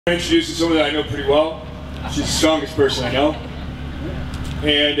Introduce you to someone that I know pretty well. She's the strongest person I know,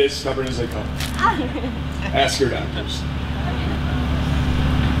 and as stubborn as they come. Ask her doctors.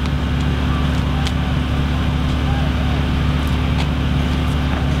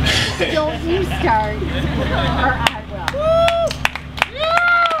 Don't you start, or I will.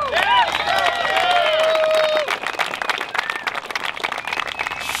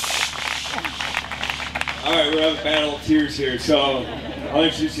 All right, we're having a battle of tears here, so I'll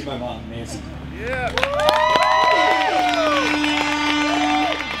introduce you to my mom, Nancy. Yeah.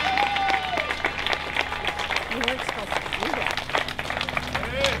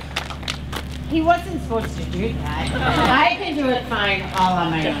 He wasn't supposed to do that. I can do it fine all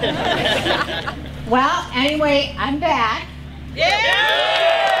on my own. Well, anyway, I'm back. Yeah!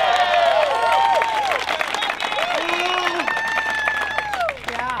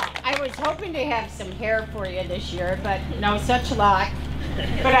 I was hoping to have some hair for you this year, but no such luck.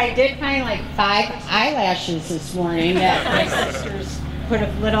 But I did find like 5 eyelashes this morning that my sisters put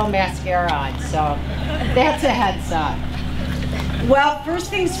a little mascara on, so that's a heads up. Well, first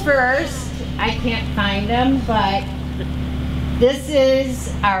things first, I can't find them, but this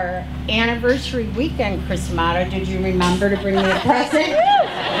is our anniversary weekend, Chris Amato. Did you remember to bring me a present?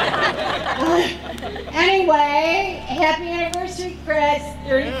 Anyway, happy anniversary, Chris.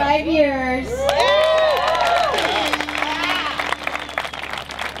 35 years.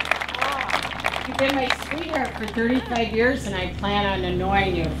 You've been my sweetheart for 35 years, and I plan on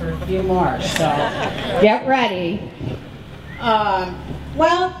annoying you for a few more, so get ready.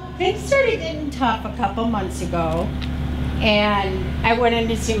 Well, things started getting tough a couple months ago, and I went in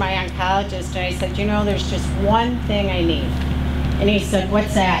to see my oncologist, and I said, you know, there's just one thing I need. And he said,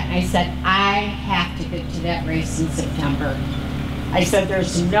 what's that? And I said, I have to get to that race in September. I said,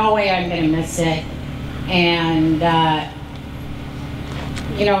 there's no way I'm going to miss it. And,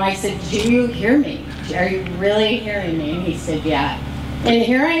 you know, I said, do you hear me? Are you really hearing me? And he said, yeah. And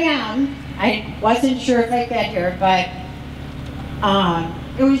here I am. I wasn't sure if I'd get here, but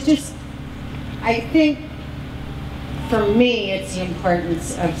it was just, I think, for me, it's the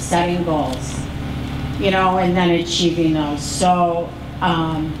importance of setting goals, you know, and then achieving those. So,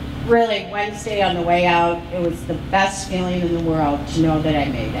 really, Wednesday on the way out, it was the best feeling in the world to know that I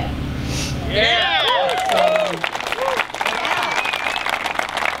made it. Yeah! So,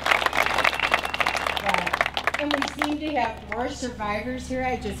 and we seem to have more survivors here.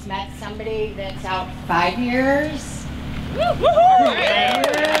 I just met somebody that's out 5 years. You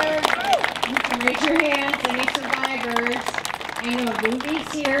can raise your hands, any survivors. I know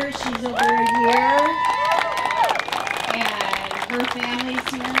Ruby's here, she's over a year. And her family's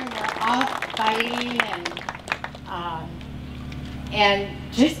here, and we're all fighting and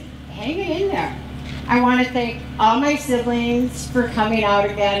just hanging in there. I want to thank all my siblings for coming out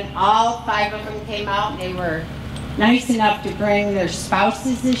again. All 5 of them came out, and they were nice enough to bring their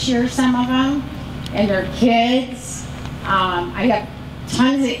spouses this year, some of them, and their kids. I have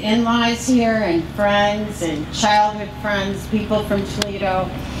tons of in-laws here and friends and childhood friends, people from Toledo.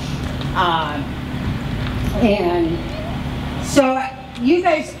 And so you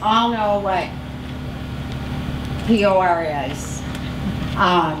guys all know what POR is.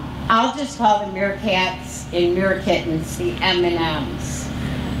 I'll just call the meerkats and meerkittens the M&Ms.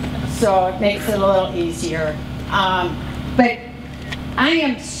 So it makes it a little easier. But I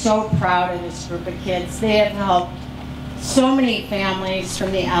am so proud of this group of kids. They have helped so many families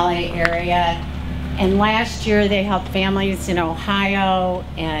from the LA area, and last year they helped families in Ohio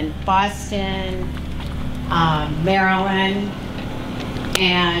and Boston, Maryland,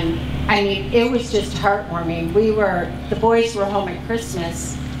 and I mean, it was just heartwarming. The boys were home at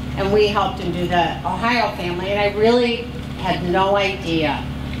Christmas, and we helped them do the Ohio family, and I really had no idea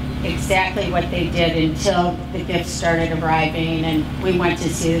exactly what they did until the gifts started arriving, and we went to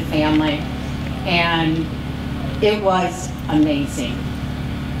see the family, and it was amazing.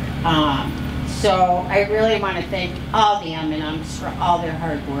 So I really want to thank all the M&Ms for all their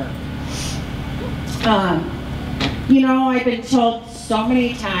hard work. You know, I've been told so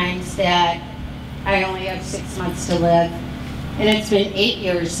many times that I only have 6 months to live, and it's been 8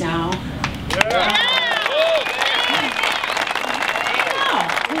 years now.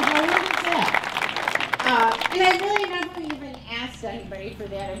 And I really never even asked anybody for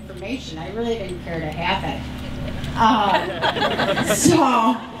that information. I really didn't care to have it.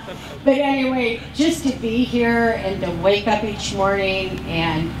 But anyway, just to be here and to wake up each morning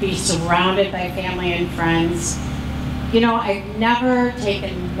and be surrounded by family and friends, you know, I've never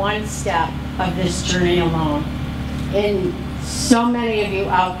taken one step of this journey alone. And so many of you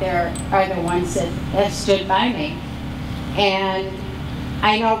out there are the ones that have stood by me. And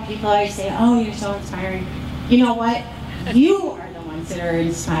I know people always say, oh, you're so inspiring. You know what? You are the ones that are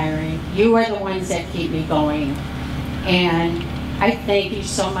inspiring. You are the ones that keep me going. And I thank you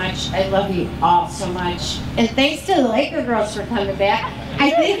so much. I love you all so much. And thanks to the Laker girls for coming back.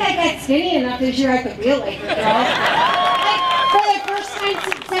 I think I got skinny enough this year I could be a Laker girl. Like, for the first time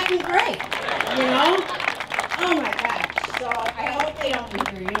since second grade, you know? Oh my gosh. So I hope they don't leave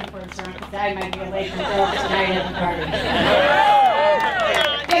their uniforms around because I might be a Laker girl tonight at the party.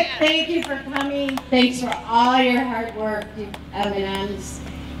 But thank you for coming. Thanks for all your hard work, you M&Ms.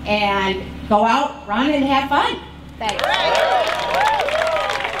 And go out, run, and have fun. Thanks.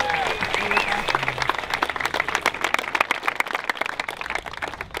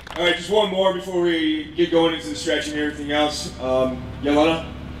 All right, just one more before we get going into the stretch and everything else. Yelena,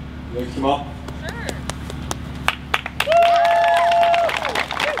 you like to come up?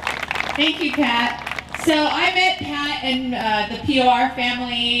 Thank you, Pat. So I met Pat and the POR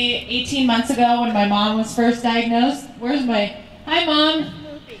family 18 months ago when my mom was first diagnosed. Where's my... Hi, Mom.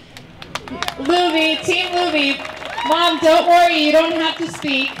 Luby, Team Luby. Mom, don't worry, you don't have to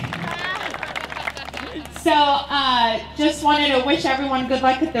speak. So, just wanted to wish everyone good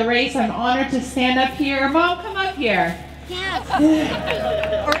luck at the race. I'm honored to stand up here. Mom, come up here. Yes.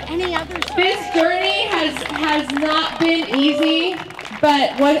 Or any other. This journey has not been easy,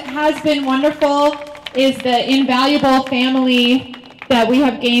 but what has been wonderful is the invaluable family that we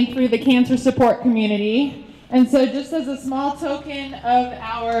have gained through the cancer support community. And so just as a small token of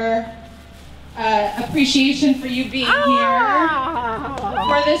our appreciation for you being here,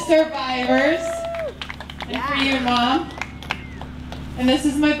 for the survivors, and for you, Mom. And this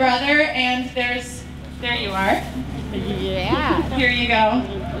is my brother, and there you are. Yeah. Here you go.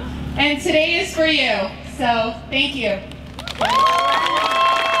 And today is for you, so thank you.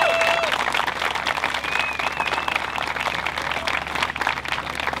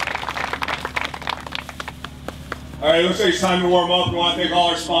 All right, looks like it's time to warm up. We want to thank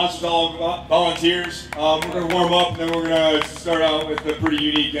all our sponsors, all our volunteers. We're going to warm up, and then we're going to start out with a pretty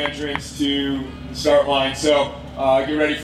unique entrance to the start line. So get ready for